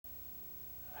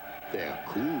They're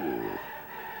cool.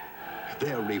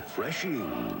 They're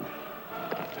refreshing.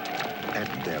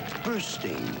 And they're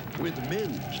bursting with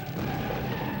mint.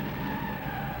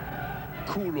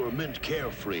 Cooler Mint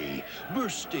Carefree,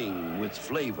 bursting with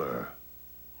flavor.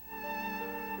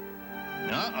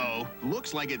 Uh-oh.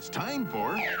 Looks like it's time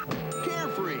for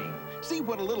Carefree. See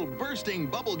what a little bursting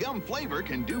bubblegum flavor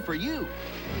can do for you.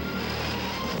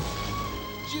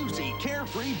 Juicy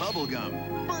Carefree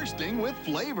bubblegum, bursting with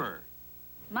flavor.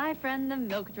 My friend the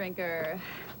milk drinker.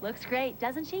 Looks great,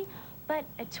 doesn't she? But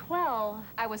at 12...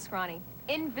 I was scrawny.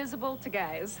 Invisible to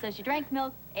guys. So she drank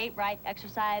milk, ate right,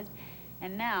 exercised,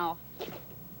 and now...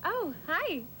 Oh,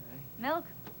 hi. Milk,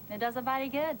 it does a body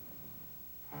good.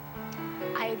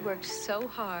 I had worked so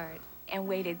hard and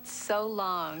waited so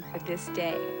long for this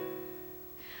day.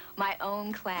 My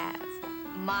own class,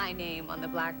 my name on the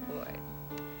blackboard.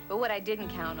 But what I didn't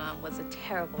count on was a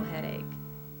terrible headache.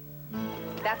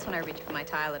 That's when I reached for my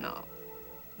Tylenol.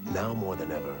 Now more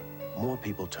than ever, more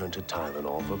people turn to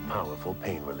Tylenol for powerful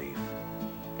pain relief.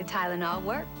 The Tylenol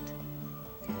worked.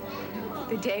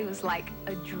 The day was like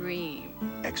a dream.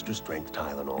 Extra strength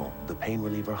Tylenol, the pain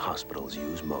reliever hospitals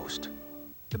use most.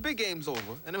 The big game's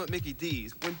over, and I'm at Mickey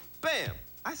D's when, bam,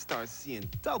 I start seeing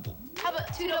double. How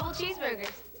about 2 double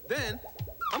cheeseburgers? Then,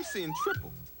 I'm seeing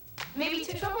triple. Maybe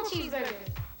 2 triple cheeseburgers.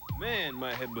 Man,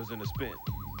 my head was in a spin.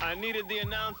 I needed the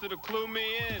announcer to clue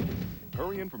me in.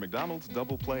 Hurry in for McDonald's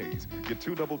Double Plays. Get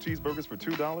 2 double cheeseburgers for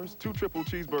 $2, 2 triple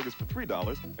cheeseburgers for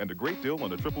 $3, and a great deal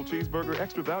on a triple cheeseburger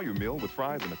extra value meal with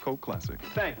fries and a Coke Classic.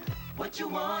 Thanks. What you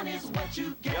want is what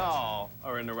you get. Y'all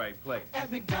are in the right place.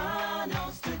 At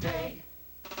McDonald's today.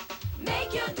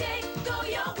 Make your day go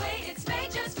your way. It's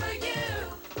made just for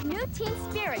you. New Teen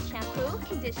Spirit shampoo,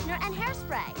 conditioner, and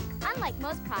hairspray. Unlike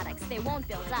most products, they won't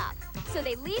build up, so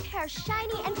they leave hair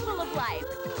shiny and full of life.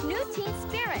 New Teen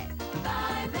Spirit.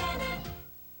 By Bennett.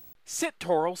 Sit,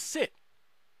 Toro, sit.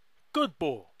 Good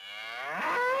boy.